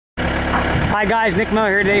Hi guys, Nick Miller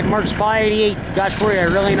here today from Mark's Supply 88. Got for you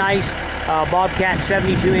a really nice Bobcat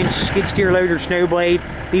 72-inch skid steer loader snow blade.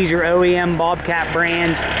 These are OEM Bobcat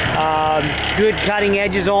brands. Good cutting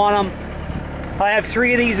edges on them. I have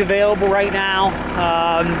 3 of these available right now.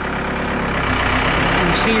 You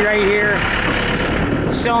can see right here,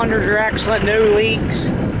 cylinders are excellent, no leaks.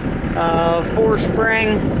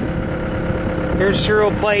 4-spring. There's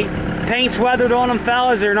serial plate. Paint's weathered on them,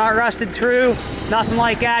 fellas. They're not rusted through. Nothing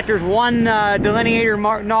like that. There's one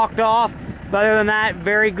delineator knocked off. But other than that,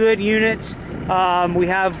 very good units. We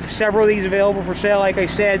have several of these available for sale. Like I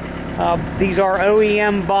said, these are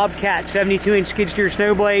OEM Bobcat 72-inch skid steer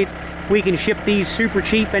snow blades. We can ship these super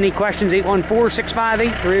cheap. Any questions?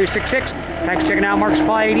 814-658-3066. Thanks for checking out Mark's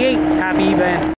Supply 88. Happy eBay.